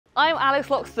I'm Alice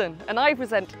Loxton and I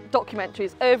present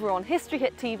documentaries over on History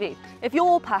Hit TV. If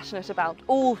you're passionate about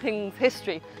all things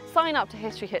history, sign up to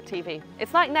History Hit TV.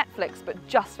 It's like Netflix but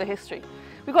just for history.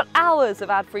 We've got hours of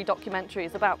ad-free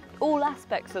documentaries about all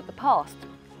aspects of the past.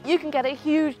 You can get a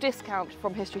huge discount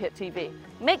from History Hit TV.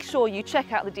 Make sure you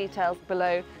check out the details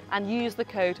below and use the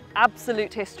code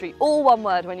ABSOLUTEHISTORY, all one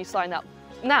word, when you sign up.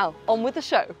 Now, on with the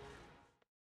show.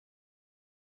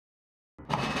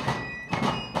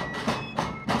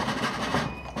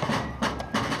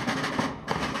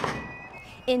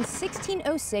 In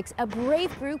 1606, a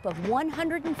brave group of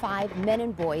 105 men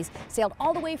and boys sailed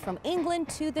all the way from England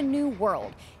to the New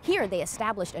World. Here they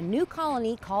established a new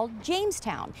colony called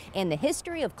Jamestown, and the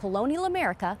history of colonial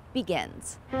America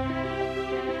begins.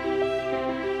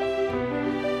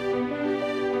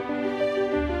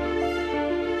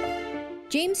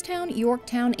 Jamestown,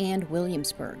 Yorktown, and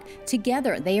Williamsburg.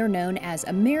 Together, they are known as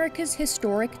America's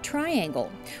Historic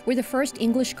Triangle, where the first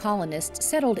English colonists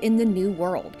settled in the New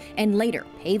World and later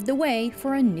paved the way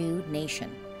for a new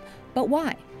nation. But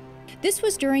why? This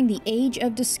was during the Age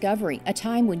of Discovery, a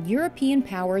time when European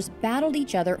powers battled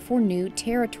each other for new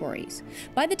territories.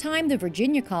 By the time the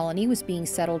Virginia colony was being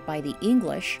settled by the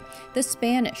English, the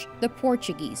Spanish, the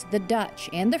Portuguese, the Dutch,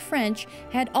 and the French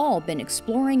had all been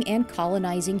exploring and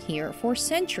colonizing here for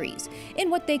centuries in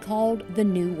what they called the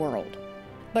New World.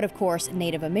 But of course,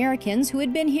 Native Americans who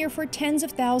had been here for tens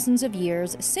of thousands of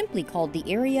years simply called the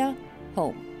area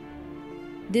home.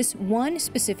 This one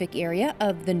specific area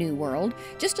of the New World,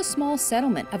 just a small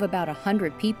settlement of about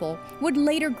 100 people, would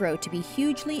later grow to be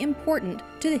hugely important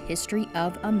to the history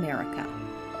of America.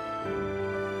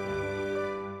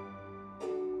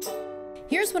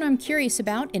 Here's what I'm curious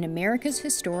about in America's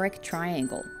Historic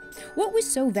Triangle. What was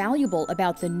so valuable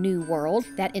about the New World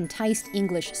that enticed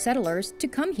English settlers to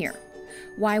come here?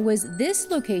 Why was this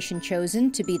location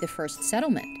chosen to be the first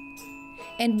settlement?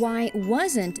 And why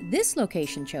wasn't this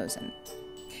location chosen?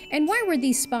 And why were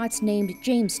these spots named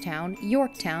Jamestown,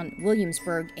 Yorktown,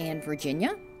 Williamsburg, and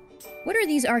Virginia? What are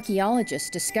these archaeologists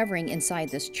discovering inside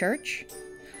this church?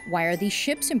 Why are these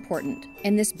ships important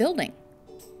and this building?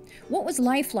 What was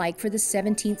life like for the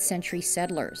 17th century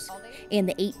settlers and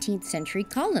the 18th century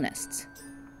colonists?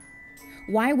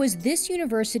 Why was this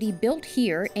university built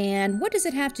here, and what does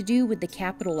it have to do with the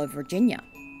capital of Virginia?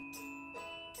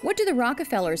 What do the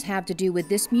Rockefellers have to do with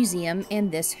this museum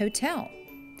and this hotel?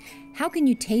 How can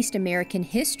you taste American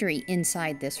history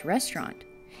inside this restaurant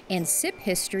and sip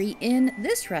history in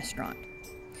this restaurant?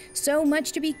 So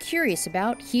much to be curious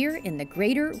about here in the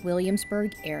greater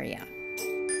Williamsburg area.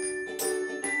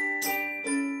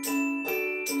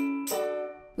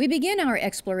 We begin our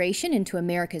exploration into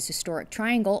America's Historic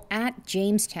Triangle at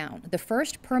Jamestown, the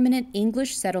first permanent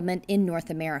English settlement in North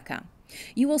America.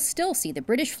 You will still see the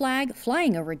British flag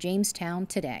flying over Jamestown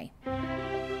today.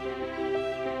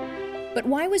 But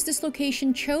why was this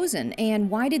location chosen, and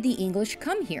why did the English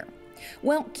come here?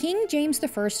 Well, King James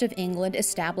I of England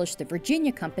established the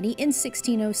Virginia Company in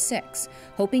 1606,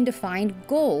 hoping to find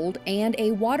gold and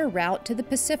a water route to the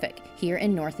Pacific here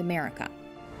in North America.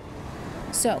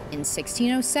 So, in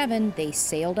 1607, they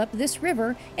sailed up this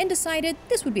river and decided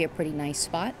this would be a pretty nice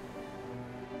spot.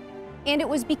 And it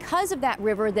was because of that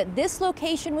river that this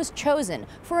location was chosen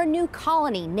for a new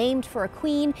colony named for a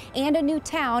queen and a new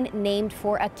town named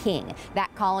for a king.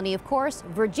 That colony, of course,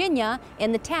 Virginia,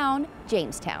 and the town,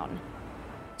 Jamestown.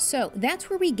 So that's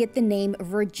where we get the name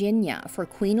Virginia for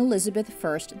Queen Elizabeth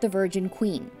I, the Virgin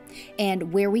Queen,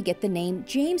 and where we get the name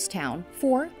Jamestown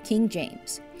for King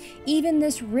James. Even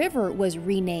this river was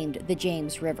renamed the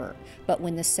James River, but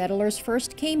when the settlers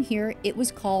first came here, it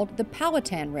was called the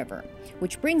Powhatan River,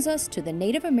 which brings us to the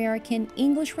Native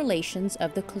American-English relations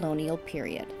of the colonial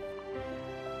period.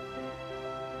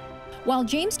 While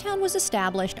Jamestown was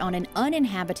established on an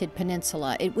uninhabited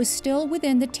peninsula, it was still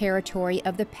within the territory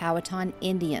of the Powhatan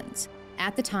Indians.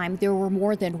 At the time, there were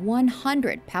more than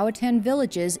 100 Powhatan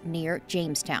villages near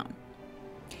Jamestown.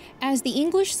 As the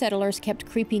English settlers kept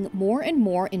creeping more and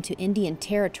more into Indian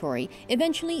territory,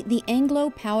 eventually the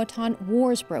Anglo-Powhatan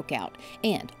Wars broke out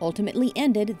and ultimately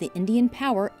ended the Indian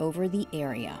power over the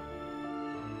area.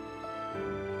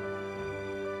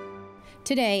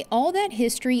 Today, all that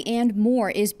history and more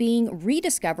is being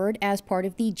rediscovered as part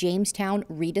of the Jamestown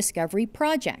Rediscovery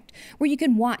Project, where you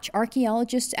can watch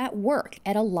archaeologists at work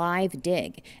at a live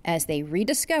dig as they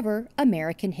rediscover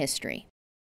American history.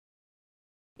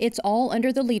 It's all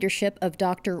under the leadership of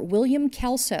Dr. William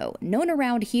Kelso, known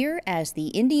around here as the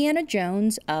Indiana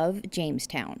Jones of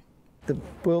Jamestown. The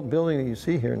building that you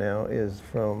see here now is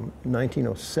from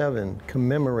 1907,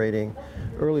 commemorating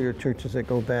earlier churches that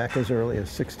go back as early as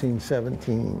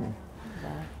 1617.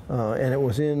 And it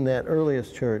was in that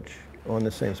earliest church on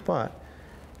the same spot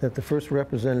that the first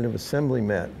representative assembly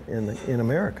met in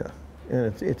America.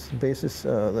 And it's the basis,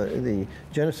 the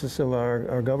genesis of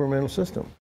our governmental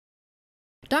system.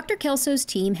 Dr. Kelso's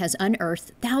team has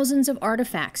unearthed thousands of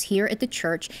artifacts here at the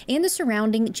church and the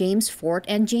surrounding James Fort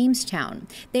and Jamestown.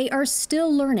 They are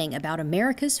still learning about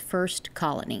America's first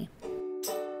colony.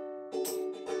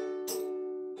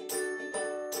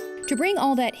 To bring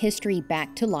all that history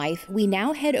back to life, we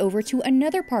now head over to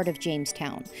another part of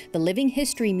Jamestown, the Living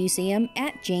History Museum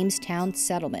at Jamestown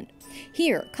Settlement.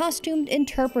 Here, costumed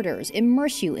interpreters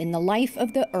immerse you in the life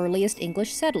of the earliest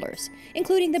English settlers,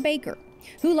 including the baker,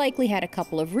 who likely had a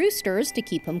couple of roosters to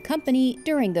keep him company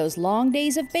during those long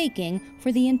days of baking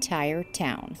for the entire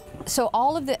town. So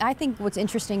all of the, I think what's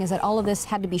interesting is that all of this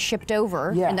had to be shipped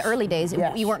over in the early days.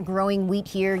 Yes. You weren't growing wheat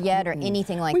here yet or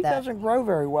anything like Wheat that. doesn't grow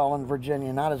very well in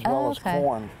Virginia, not as well as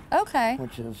corn. Okay.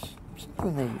 Which is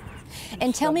neat.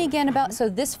 And tell me again about, so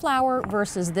this flour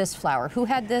versus this flour. Who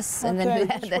had this and then who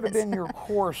had this? This would have been your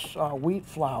coarse wheat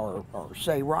flour, or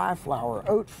say rye flour,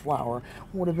 oat flour,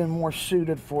 would have been more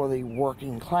suited for the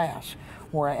working class,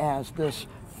 whereas this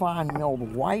fine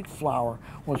milled white flour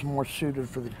was more suited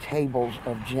for the tables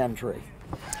of gentry.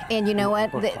 And you know what?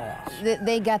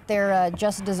 They got their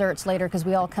just desserts later, because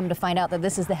we all come to find out that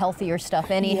this is the healthier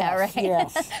stuff anyhow, yes, right?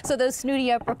 Yes. So those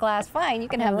snooty upper class, fine, you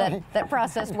can have that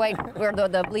processed white, or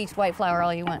the bleached white flour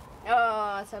all you want.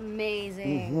 Oh, it's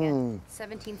amazing.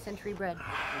 17th century bread.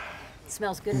 It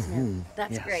smells good as new.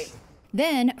 That's great.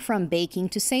 Then, from baking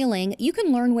to sailing, you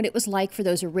can learn what it was like for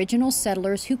those original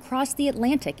settlers who crossed the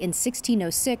Atlantic in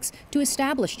 1606 to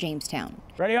establish Jamestown.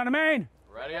 Ready on the main?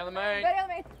 Ready on the main. Ready on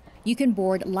the main. You can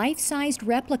board life-sized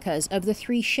replicas of the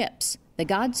three ships, the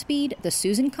Godspeed, the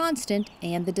Susan Constant,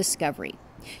 and the Discovery.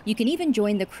 You can even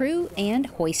join the crew and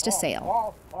hoist a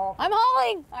sail. I'm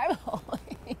hauling! I'm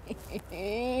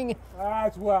hauling!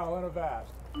 That's well and a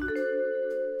vast.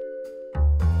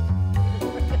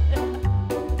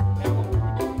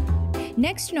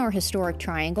 Next in our historic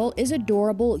triangle is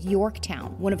adorable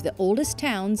Yorktown, one of the oldest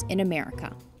towns in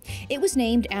America. It was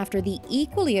named after the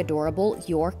equally adorable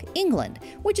York, England,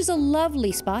 which is a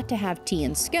lovely spot to have tea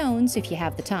and scones if you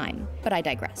have the time, but I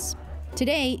digress.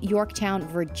 Today, Yorktown,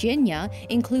 Virginia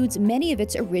includes many of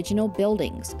its original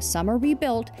buildings. Some are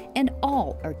rebuilt, and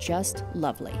all are just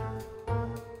lovely.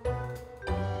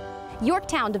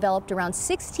 Yorktown developed around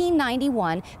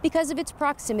 1691 because of its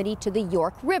proximity to the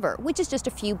York River, which is just a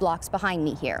few blocks behind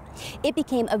me here. It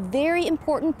became a very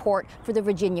important port for the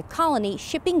Virginia colony,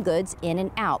 shipping goods in and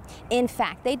out. In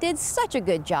fact, they did such a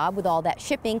good job with all that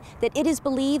shipping that it is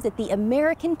believed that the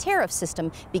American tariff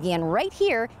system began right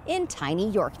here in tiny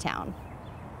Yorktown.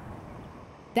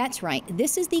 That's right,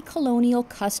 this is the Colonial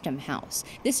Custom House.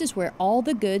 This is where all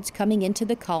the goods coming into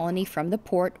the colony from the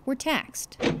port were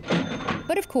taxed.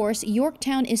 But of course,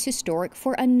 Yorktown is historic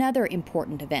for another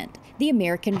important event, the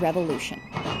American Revolution.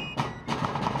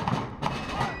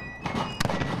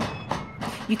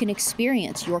 You can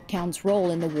experience Yorktown's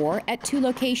role in the war at two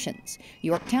locations,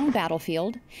 Yorktown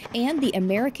Battlefield and the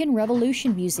American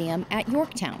Revolution Museum at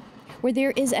Yorktown, where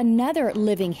there is another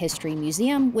living history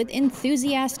museum with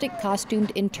enthusiastic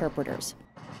costumed interpreters.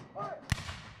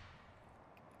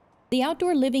 The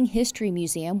Outdoor Living History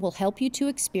Museum will help you to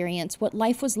experience what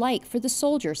life was like for the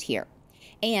soldiers here.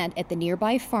 And at the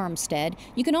nearby farmstead,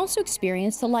 you can also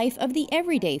experience the life of the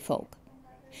everyday folk.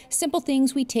 Simple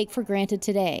things we take for granted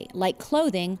today, like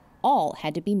clothing, all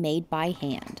had to be made by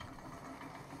hand.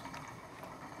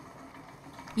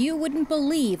 You wouldn't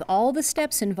believe all the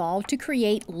steps involved to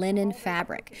create linen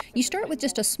fabric. You start with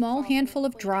just a small handful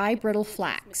of dry, brittle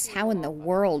flax. How in the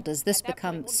world does this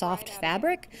become soft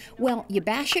fabric? Well, you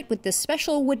bash it with this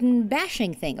special wooden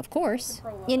bashing thing, of course.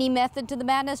 Any method to the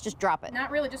madness? Just drop it. Not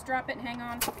really, just drop it and hang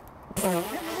on.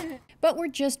 But we're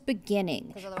just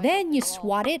beginning. Then you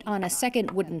swat it on a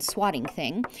second wooden swatting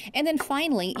thing, and then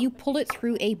finally you pull it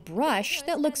through a brush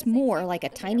that looks more like a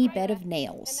tiny bed of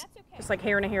nails. Just like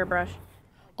hair in a hairbrush.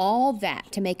 All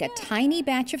that to make a tiny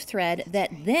batch of thread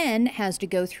that then has to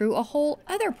go through a whole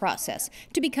other process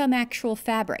to become actual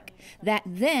fabric. That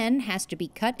then has to be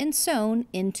cut and sewn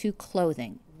into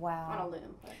clothing. Wow. On a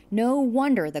loom. No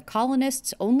wonder the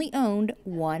colonists only owned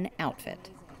one outfit.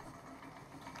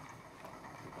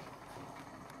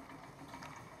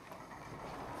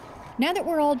 Now that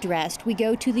we're all dressed, we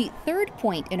go to the third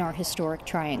point in our historic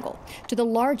triangle, to the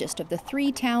largest of the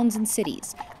three towns and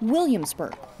cities,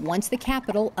 Williamsburg, once the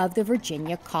capital of the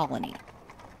Virginia colony.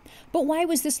 But why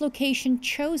was this location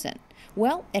chosen?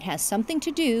 Well, it has something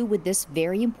to do with this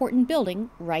very important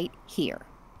building right here.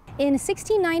 In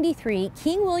 1693,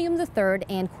 King William III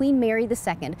and Queen Mary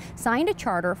II signed a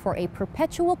charter for a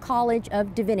perpetual college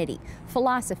of divinity,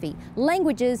 philosophy,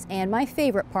 languages, and my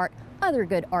favorite part, other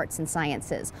good arts and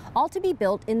sciences, all to be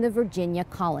built in the Virginia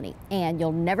colony. And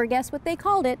you'll never guess what they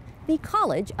called it, the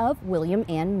College of William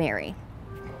and Mary.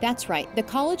 That's right, the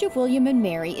College of William and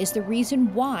Mary is the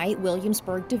reason why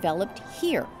Williamsburg developed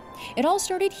here. It all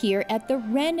started here at the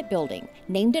Wren Building,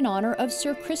 named in honor of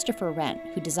Sir Christopher Wren,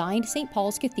 who designed St.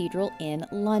 Paul's Cathedral in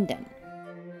London.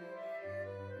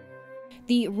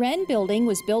 The Wren Building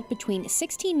was built between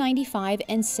 1695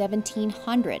 and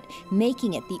 1700,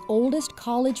 making it the oldest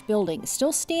college building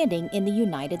still standing in the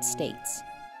United States.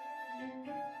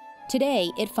 Today,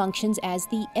 it functions as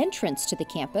the entrance to the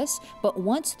campus, but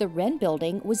once the Wren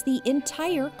Building was the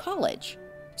entire college.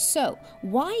 So,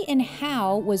 why and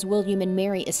how was William and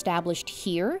Mary established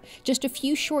here, just a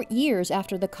few short years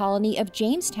after the colony of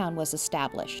Jamestown was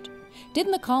established?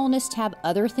 Didn't the colonists have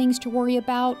other things to worry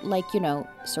about, like,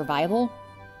 survival?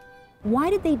 Why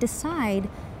did they decide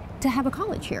to have a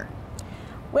college here?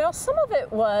 Well, some of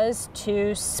it was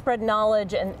to spread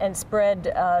knowledge and spread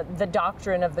the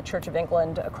doctrine of the Church of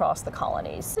England across the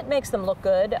colonies. It makes them look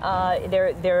good.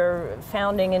 They're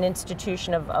founding an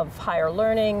institution of higher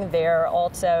learning. They're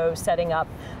also setting up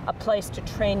a place to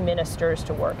train ministers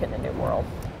to work in the New World.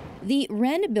 The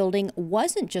Wren Building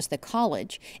wasn't just the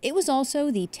college, it was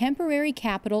also the temporary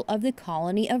capital of the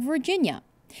colony of Virginia.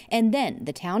 And then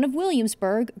the town of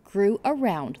Williamsburg grew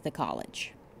around the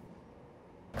college.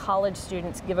 College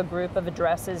students give a group of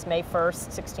addresses May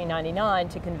 1st, 1699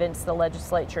 to convince the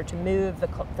legislature to move the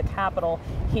capital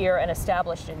here and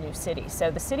establish a new city.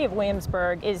 So the city of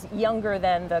Williamsburg is younger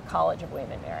than the College of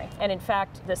William and Mary. And in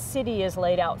fact, the city is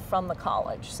laid out from the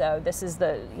college. So this is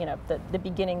the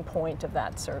beginning point of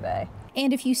that survey.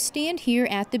 And if you stand here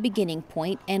at the beginning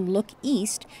point and look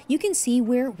east, you can see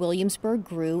where Williamsburg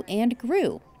grew and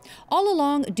grew, all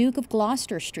along Duke of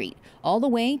Gloucester Street, all the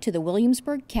way to the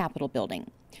Williamsburg Capitol Building,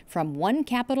 from one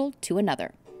capital to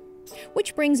another.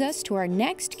 Which brings us to our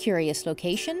next curious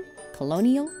location,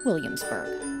 colonial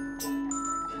Williamsburg.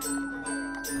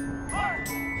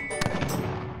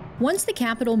 Once the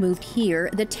capital moved here,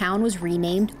 the town was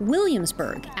renamed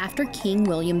Williamsburg after King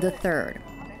William III.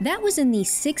 That was in the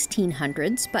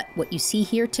 1600s, but what you see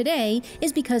here today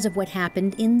is because of what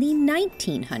happened in the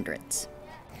 1900s.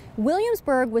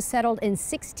 Williamsburg was settled in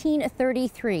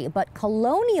 1633, but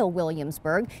colonial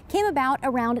Williamsburg came about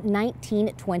around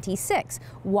 1926.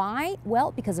 Why?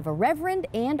 Well, because of a Reverend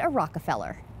and a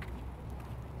Rockefeller.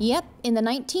 Yep, in the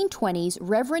 1920s,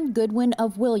 Reverend Goodwin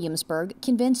of Williamsburg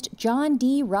convinced John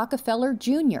D. Rockefeller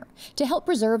Jr. to help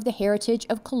preserve the heritage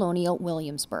of colonial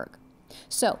Williamsburg.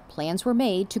 So, plans were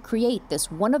made to create this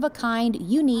one-of-a-kind,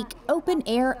 unique,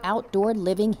 open-air outdoor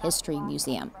living history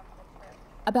museum.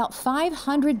 About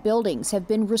 500 buildings have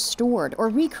been restored or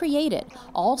recreated,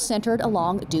 all centered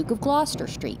along Duke of Gloucester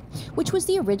Street, which was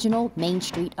the original main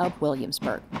street of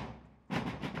Williamsburg.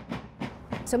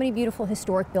 So many beautiful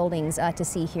historic buildings to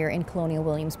see here in colonial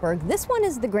Williamsburg. This one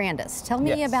is the grandest. Tell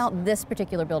me about this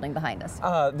particular building behind us.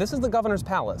 This is the governor's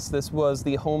palace. This was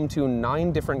the home to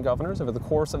 9 different governors over the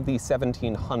course of the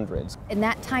 1700s. In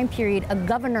that time period, a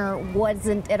governor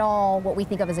wasn't at all what we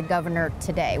think of as a governor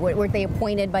today. Weren't they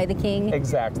appointed by the king?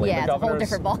 Exactly. Yeah, it's a whole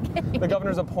different ballgame. The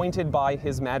governors appointed by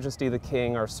His Majesty the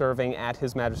King are serving at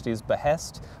His Majesty's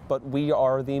behest, but we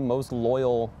are the most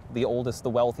loyal, the oldest, the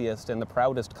wealthiest, and the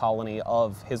proudest colony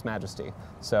of His Majesty.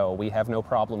 So we have no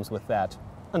problems with that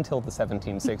until the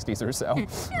 1760s or so.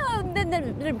 Yeah, then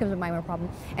it becomes a minor problem.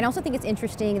 And I also think it's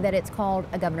interesting that it's called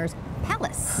a governor's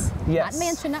palace. Yes. Not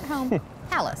mansion, not home,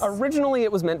 palace. Originally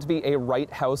it was meant to be a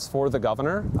right house for the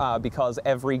governor because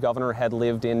every governor had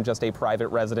lived in just a private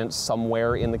residence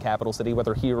somewhere in the capital city,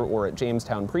 whether here or at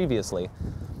Jamestown previously.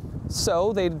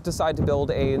 So they decide to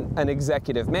build an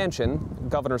executive mansion.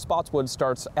 Governor Spotswood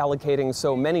starts allocating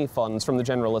so many funds from the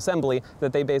General Assembly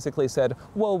that they basically said,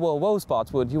 whoa, whoa, whoa,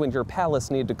 Spotswood, you and your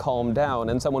palace need to calm down.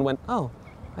 And someone went, oh,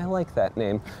 I like that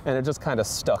name. And it just kind of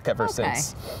stuck ever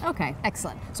since. Okay,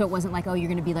 excellent. So it wasn't like, oh, you're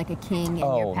going to be like a king in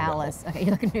your palace. No. Okay,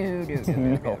 you're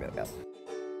like, no.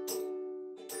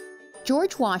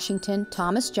 George Washington,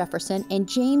 Thomas Jefferson, and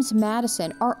James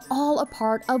Madison are all a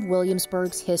part of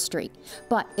Williamsburg's history.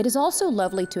 But it is also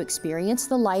lovely to experience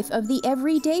the life of the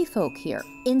everyday folk here,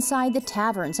 inside the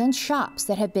taverns and shops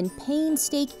that have been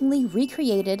painstakingly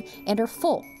recreated and are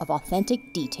full of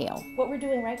authentic detail. What we're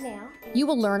doing right now. You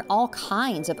will learn all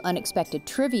kinds of unexpected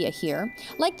trivia here,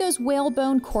 like those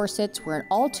whalebone corsets were an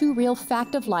all-too-real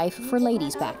fact of life for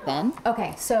ladies back then.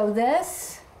 Okay, so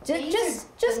this...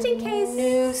 Just in case.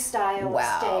 New style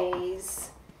stays.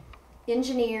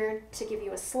 engineered to give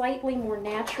you a slightly more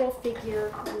natural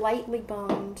figure, lightly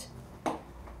boned.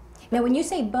 Now, when you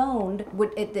say boned,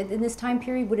 would it, in this time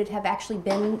period, would it have actually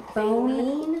been bone?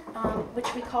 Lean,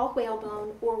 which we call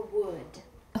whalebone or wood.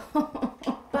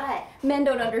 But men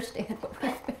don't understand what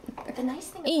we've been. The nice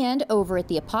thing. And over at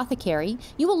the apothecary,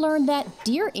 you will learn that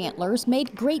deer antlers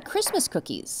made great Christmas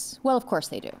cookies. Well, of course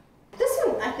they do. This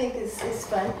one I think is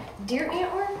fun. Deer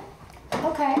antler.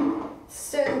 Okay.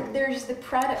 So there's the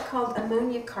product called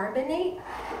ammonia carbonate,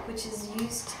 which is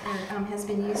used has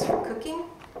been used for cooking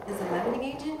as a leavening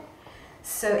agent.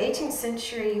 So 18th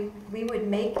century, we would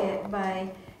make it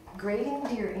by grating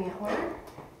deer antler,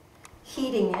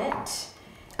 heating it,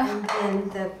 and then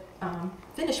the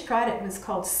finished product was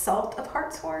called salt of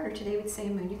hartshorn, or today we'd say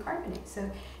ammonia carbonate.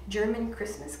 So German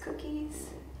Christmas cookies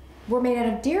were made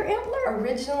out of deer antler?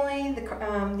 Originally, the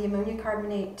ammonia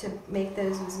carbonate to make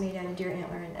those was made out of deer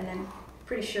antler, and I'm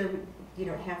pretty sure you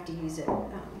don't have to use it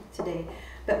today.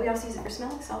 But we also use it for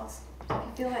smelling salts. So if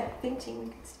you feel like fainting,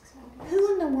 we can stick smelling salts.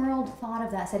 Who in the world thought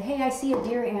of that? Said, hey, I see a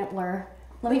deer antler.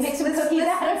 Let me make some cookies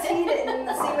out of it. Let's heat it and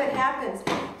see what happens.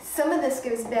 Some of this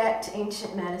goes back to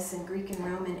ancient medicine, Greek and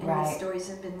Roman, and the stories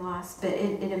have been lost. But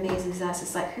it amazes us.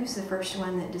 It's like, who's the first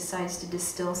one that decides to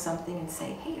distill something and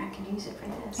say, hey, I can use it for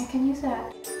this? I can use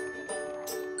that.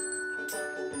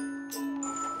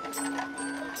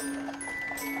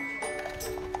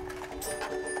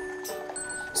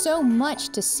 So much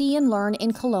to see and learn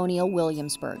in colonial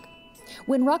Williamsburg.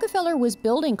 When Rockefeller was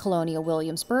building colonial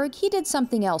Williamsburg, he did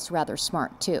something else rather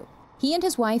smart, too. He and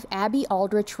his wife, Abby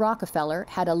Aldrich Rockefeller,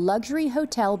 had a luxury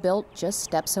hotel built just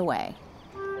steps away.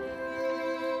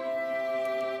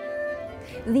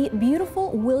 The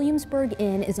beautiful Williamsburg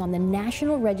Inn is on the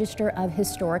National Register of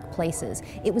Historic Places.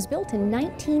 It was built in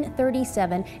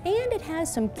 1937, and it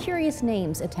has some curious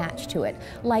names attached to it,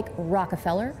 like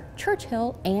Rockefeller,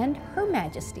 Churchill, and Her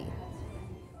Majesty.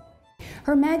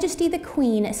 Her Majesty the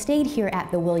Queen stayed here at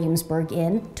the Williamsburg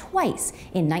Inn twice,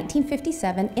 in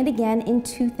 1957 and again in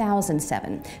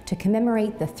 2007, to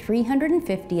commemorate the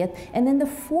 350th and then the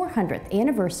 400th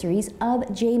anniversaries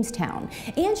of Jamestown.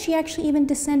 And she actually even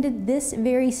descended this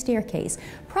very staircase,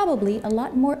 probably a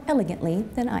lot more elegantly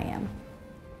than I am.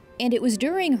 And it was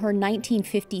during her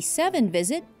 1957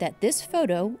 visit that this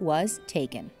photo was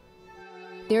taken.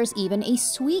 There's even a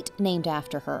suite named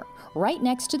after her, right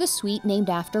next to the suite named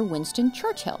after Winston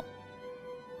Churchill.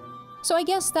 So I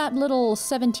guess that little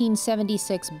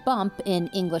 1776 bump in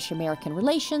English-American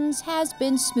relations has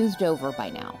been smoothed over by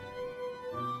now.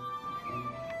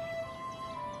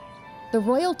 The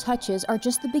royal touches are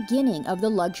just the beginning of the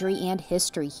luxury and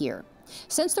history here.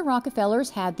 Since the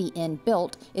Rockefellers had the inn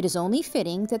built, it is only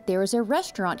fitting that there is a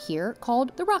restaurant here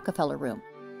called the Rockefeller Room.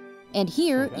 And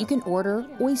here you can order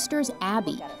Oysters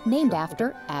Abbey, named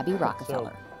after Abby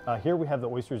Rockefeller. So, here we have the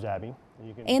Oysters Abbey.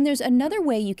 And there's another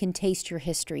way you can taste your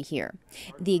history here.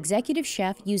 The executive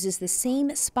chef uses the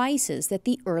same spices that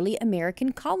the early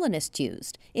American colonists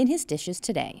used in his dishes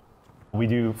today. We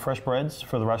do fresh breads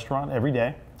for the restaurant every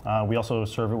day. We also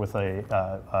serve it with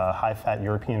a high-fat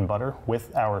European butter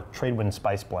with our Tradewind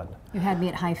spice blend. You had me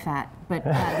at high fat, but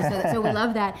so we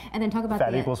love that. And then talk about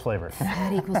fat equals flavor.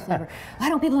 Fat equals flavor. Why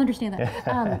don't people understand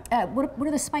that? What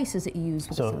are the spices that you use?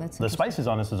 So the spices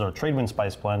on this is our Tradewind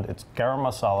spice blend. It's garam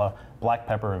masala, black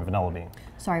pepper, and vanilla bean.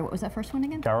 Sorry, what was that first one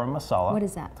again? Garam masala. What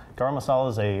is that? Garam masala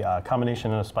is a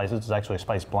combination of spices. It's actually a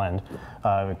spice blend.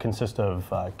 It consists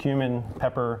of cumin,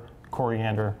 pepper,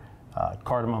 coriander,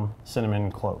 cardamom,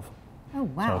 cinnamon, clove. Oh,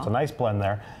 wow. So it's a nice blend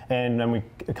there. And then we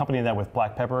accompany that with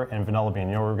black pepper and vanilla bean.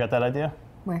 You know where we got that idea?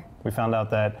 Where? We found out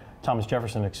that Thomas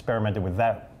Jefferson experimented with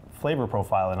that flavor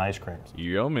profile in ice creams.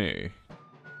 Yummy.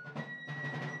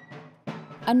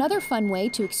 Another fun way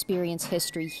to experience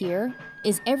history here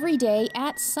is every day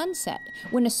at sunset,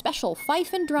 when a special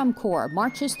fife and drum corps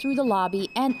marches through the lobby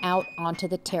and out onto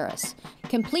the terrace,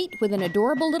 complete with an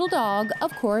adorable little dog,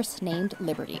 of course, named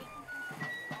Liberty.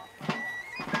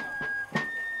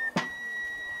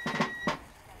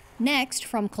 Next,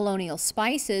 from colonial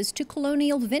spices to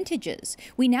colonial vintages,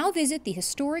 we now visit the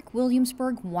historic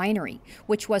Williamsburg Winery,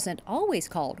 which wasn't always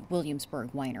called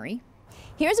Williamsburg Winery.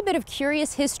 Here's a bit of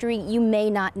curious history you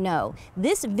may not know.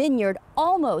 This vineyard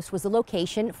almost was the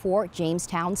location for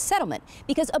Jamestown settlement,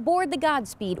 because aboard the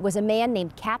Godspeed was a man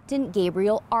named Captain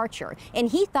Gabriel Archer, and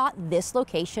he thought this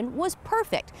location was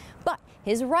perfect. But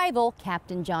his rival,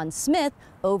 Captain John Smith,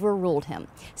 overruled him.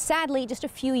 Sadly, just a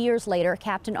few years later,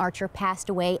 Captain Archer passed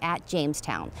away at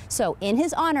Jamestown. So in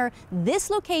his honor, this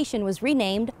location was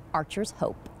renamed Archer's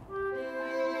Hope.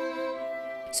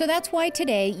 So that's why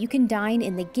today you can dine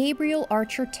in the Gabriel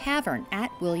Archer Tavern at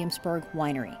Williamsburg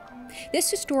Winery. This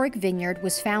historic vineyard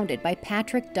was founded by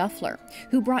Patrick Duffler,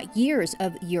 who brought years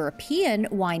of European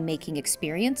winemaking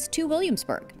experience to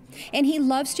Williamsburg. And he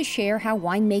loves to share how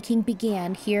winemaking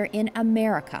began here in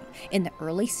America in the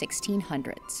early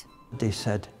 1600s. They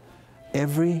said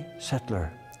every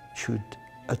settler should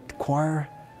acquire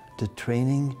the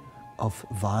training of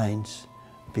vines,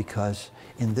 because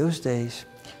in those days,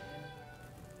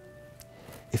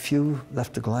 if you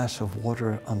left a glass of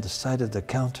water on the side of the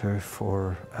counter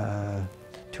for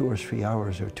 2 or 3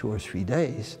 hours or 2 or 3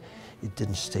 days, it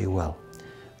didn't stay well.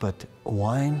 But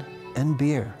wine and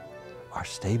beer are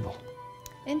stable.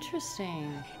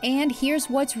 Interesting. And here's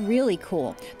what's really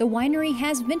cool. The winery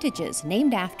has vintages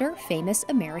named after famous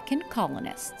American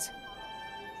colonists.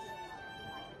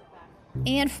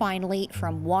 And finally,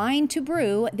 from wine to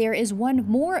brew, there is one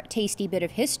more tasty bit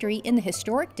of history in the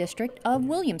historic district of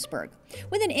Williamsburg,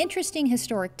 with an interesting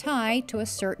historic tie to a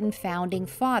certain founding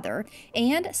father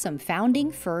and some founding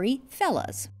furry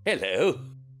fellas. Hello.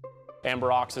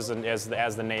 Amber ox, as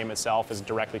the name itself, is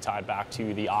directly tied back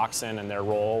to the oxen and their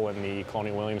role in the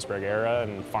colonial Williamsburg era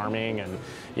and farming and,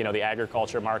 you know, the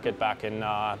agriculture market back in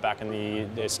the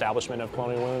establishment of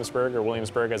colonial Williamsburg, or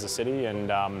Williamsburg as a city, and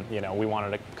you know, we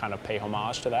wanted to kind of pay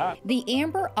homage to that. The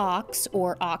amber ox,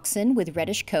 or oxen with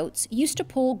reddish coats, used to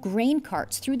pull grain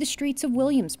carts through the streets of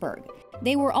Williamsburg.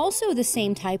 They were also the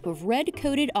same type of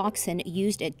red-coated oxen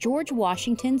used at George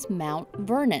Washington's Mount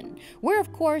Vernon, where,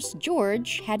 of course,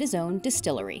 George had his own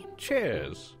distillery.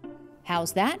 Cheers.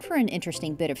 How's that for an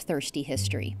interesting bit of thirsty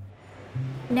history?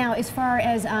 Now, as far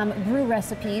as brew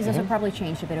recipes, those have probably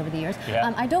changed a bit over the years.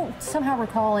 Yeah. I don't somehow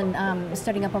recall in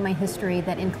studying up on my history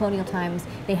that in colonial times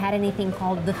they had anything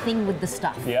called the thing with the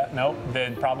stuff. Yeah, no,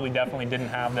 they probably definitely didn't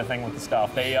have the thing with the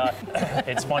stuff. They,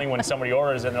 it's funny when somebody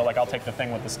orders it and they're like, I'll take the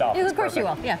thing with the stuff. Of course you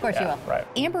will. Yeah, of course you will. Right.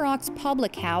 Amber Ox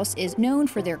Public House is known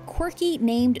for their quirky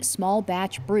named small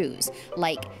batch brews,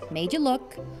 like Made You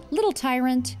Look, Little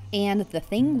Tyrant, and the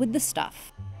thing with the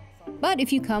stuff. But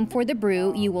if you come for the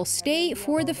brew, you will stay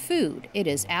for the food. It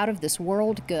is out of this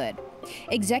world good.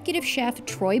 Executive Chef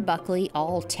Troy Buckley,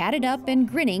 all tatted up and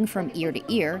grinning from ear to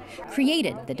ear,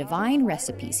 created the divine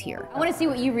recipes here. I want to see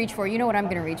what you reach for. You know what I'm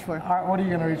going to reach for. What are you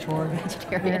going to reach for?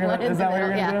 Vegetarian. Is that what you're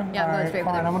going to do? Yeah, I'm going straight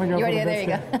for fine, the I'm going to go for the There you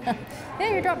biscuit. go.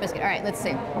 Yeah, your drop biscuit. All right, let's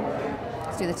see.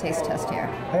 Let's do the taste test here.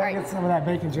 I gotta get some of that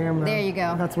bacon jam though. There you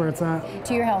go. That's where it's at.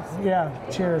 To your health. Yeah,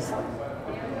 cheers.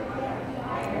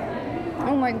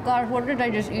 Oh my gosh, what did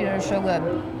I just eat? It was so good.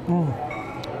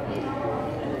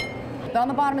 But on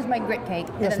the bottom is my grit cake,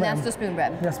 and Yes, then ma'am. that's the spoon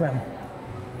bread. Yes, ma'am.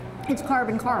 It's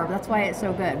carb, that's why it's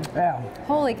so good. Yeah.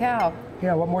 Holy cow.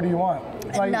 Yeah, what more do you want?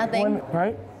 Nothing.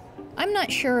 Right? I'm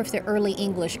not sure if the early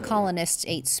English colonists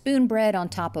ate spoon bread on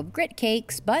top of grit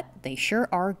cakes, but they sure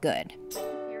are good.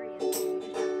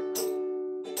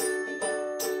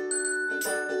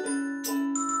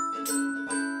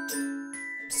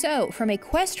 So, from a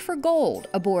quest for gold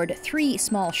aboard 3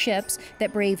 small ships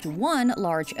that braved 1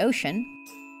 large ocean,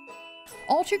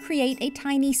 all to create a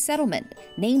tiny settlement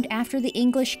named after the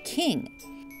English king.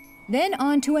 Then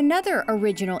on to another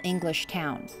original English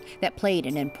town that played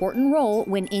an important role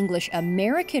when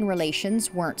English-American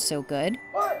relations weren't so good.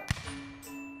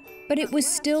 But it was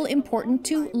still important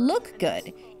to look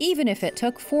good, even if it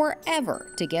took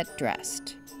forever to get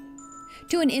dressed.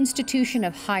 To an institution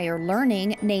of higher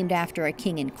learning named after a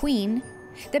king and queen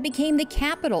that became the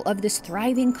capital of this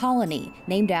thriving colony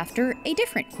named after a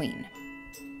different queen.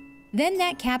 Then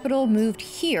that capital moved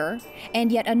here,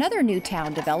 and yet another new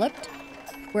town developed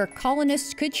where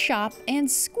colonists could shop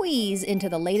and squeeze into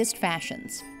the latest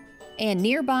fashions. And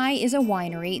nearby is a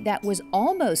winery that was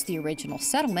almost the original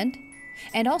settlement,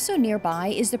 and also nearby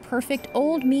is the perfect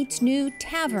old meets new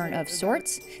tavern of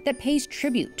sorts that pays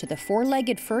tribute to the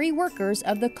 4-legged furry workers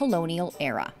of the colonial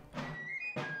era.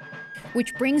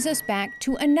 Which brings us back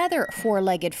to another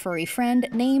 4-legged furry friend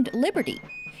named Liberty.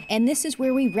 And this is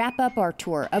where we wrap up our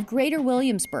tour of Greater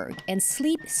Williamsburg and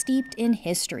sleep steeped in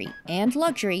history and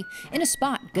luxury in a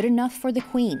spot good enough for the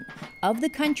queen of the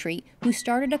country who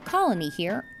started a colony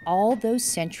here all those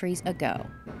centuries ago.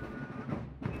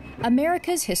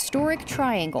 America's historic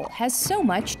triangle has so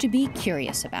much to be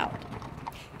curious about.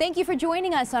 Thank you for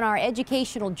joining us on our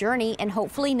educational journey, and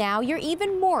hopefully now you're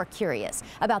even more curious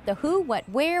about the who, what,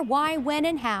 where, why, when,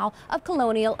 and how of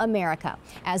colonial America.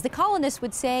 As the colonists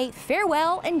would say,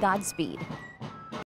 farewell and Godspeed.